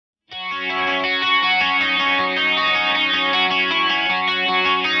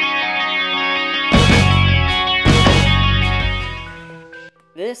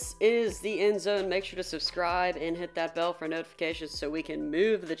This is the End Zone. Make sure to subscribe and hit that bell for notifications so we can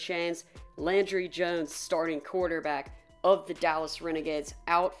move the chains. Landry Jones, starting quarterback of the Dallas Renegades,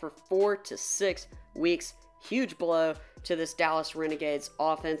 out for 4 to 6 weeks. Huge blow to this Dallas Renegades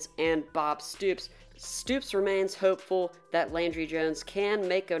offense and Bob Stoops. Stoops remains hopeful that Landry Jones can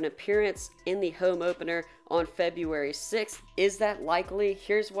make an appearance in the home opener on February 6th. Is that likely?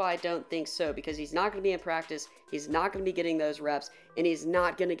 Here's why I don't think so, because he's not going to be in practice, he's not going to be getting those reps, and he's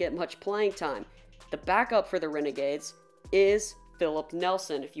not going to get much playing time. The backup for the Renegades is Philip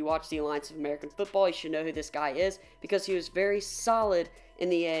Nelson. If you watch the Alliance of American Football, you should know who this guy is because he was very solid in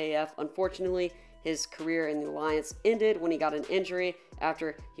the AAF. Unfortunately, his career in the Alliance ended when he got an injury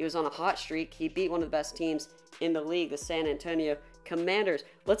after he was on a hot streak. He beat one of the best teams in the league, the San Antonio Commanders.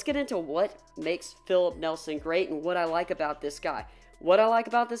 Let's get into what makes Philip Nelson great and what I like about this guy. What I like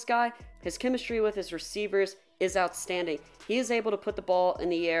about this guy, his chemistry with his receivers is outstanding. He is able to put the ball in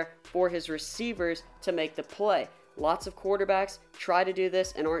the air for his receivers to make the play. Lots of quarterbacks try to do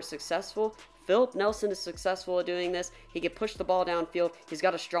this and aren't successful. Philip Nelson is successful at doing this. He can push the ball downfield, he's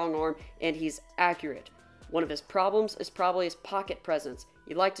got a strong arm, and he's accurate. One of his problems is probably his pocket presence.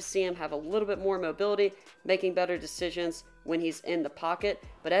 You'd like to see him have a little bit more mobility, making better decisions when he's in the pocket.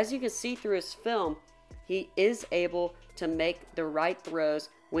 But as you can see through his film, he is able to make the right throws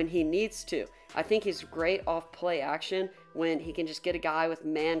when he needs to. I think he's great off play action when he can just get a guy with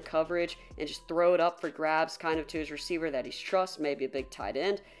man coverage and just throw it up for grabs kind of to his receiver that he trusts, maybe a big tight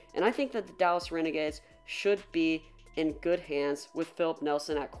end. And I think that the Dallas Renegades should be in good hands with Philip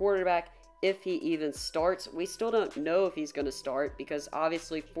Nelson at quarterback if he even starts. We still don't know if he's going to start because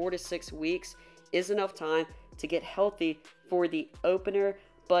obviously 4 to 6 weeks is enough time to get healthy for the opener,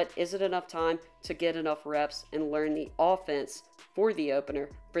 but is it enough time to get enough reps and learn the offense for the opener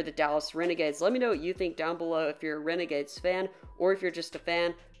for the Dallas Renegades? Let me know what you think down below if you're a Renegades fan or if you're just a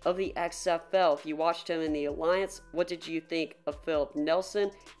fan of the XFL. If you watched him in the Alliance, what did you think of Philip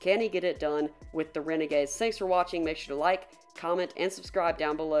Nelson? Can he get it done with the Renegades? Thanks for watching. Make sure to like, comment, and subscribe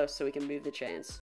down below so we can move the chains.